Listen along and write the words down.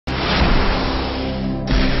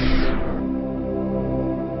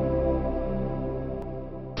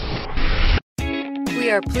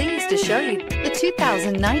are pleased to show you the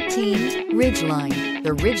 2019 Ridgeline. The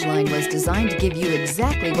Ridgeline was designed to give you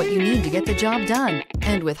exactly what you need to get the job done.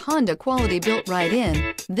 And with Honda quality built right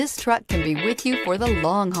in, this truck can be with you for the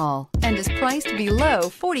long haul and is priced below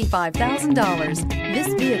 $45,000.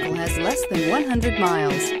 This vehicle has less than 100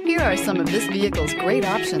 miles. Here are some of this vehicle's great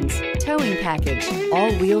options: towing package,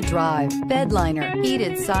 all-wheel drive, bed liner,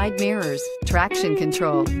 heated side mirrors, traction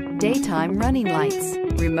control, daytime running lights,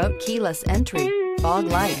 remote keyless entry, fog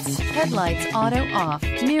lights, headlights auto off,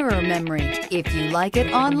 mirror memory. If you like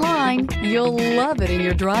it online, you'll love it in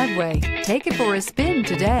your driveway. Take it for a spin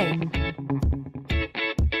today.